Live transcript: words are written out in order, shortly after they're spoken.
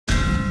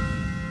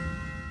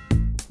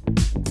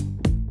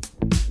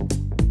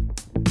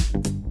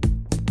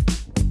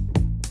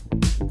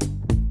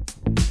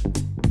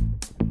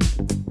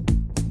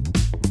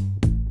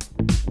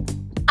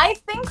I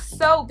think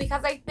so,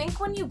 because I think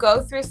when you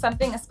go through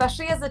something,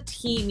 especially as a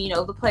team,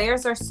 the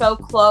players are so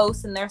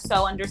close and they're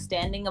so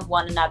understanding of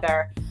one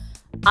another.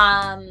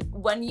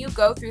 When you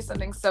go through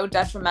something so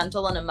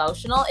detrimental and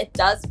emotional, it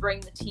does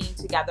bring the team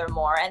together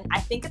more. And I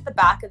think at the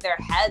back of their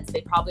heads, they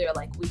probably are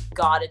like, we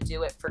got to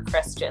do it for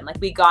Christian. Like,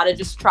 we got to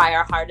just try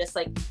our hardest.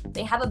 Like,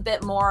 they have a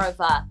bit more of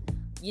a,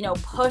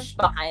 push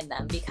behind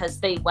them because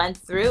they went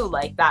through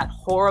like that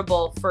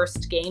horrible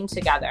first game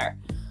together.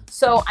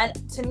 So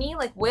to me,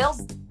 like,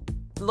 Wales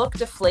look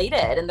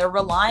deflated and they're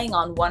relying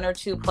on one or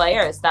two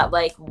players that,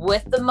 like,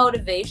 with the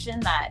motivation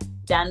that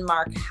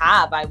Denmark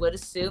have, I would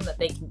assume that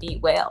they can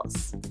beat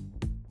Wales.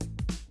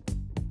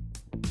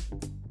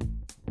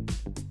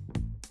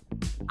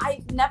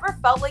 I've never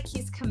felt like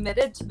he's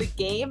committed to the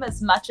game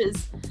as much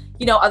as,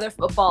 other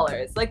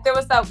footballers. Like, there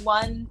was that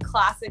one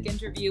classic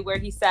interview where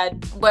he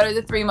said, what are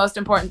the three most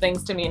important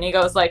things to me? And he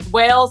goes like,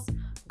 Wales,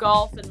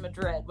 golf, and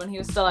Madrid, when he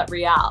was still at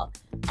Real.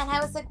 And I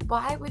was like,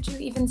 why would you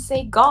even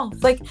say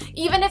golf? Like,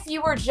 even if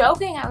you were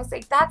joking, I was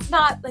like, that's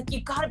not, like,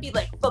 you gotta be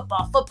like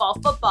football, football,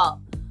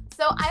 football.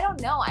 So I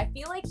don't know. I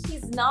feel like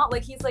he's not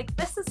like, he's like,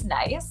 this is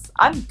nice,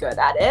 I'm good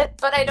at it.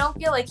 But I don't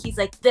feel like he's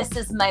like, this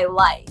is my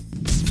life.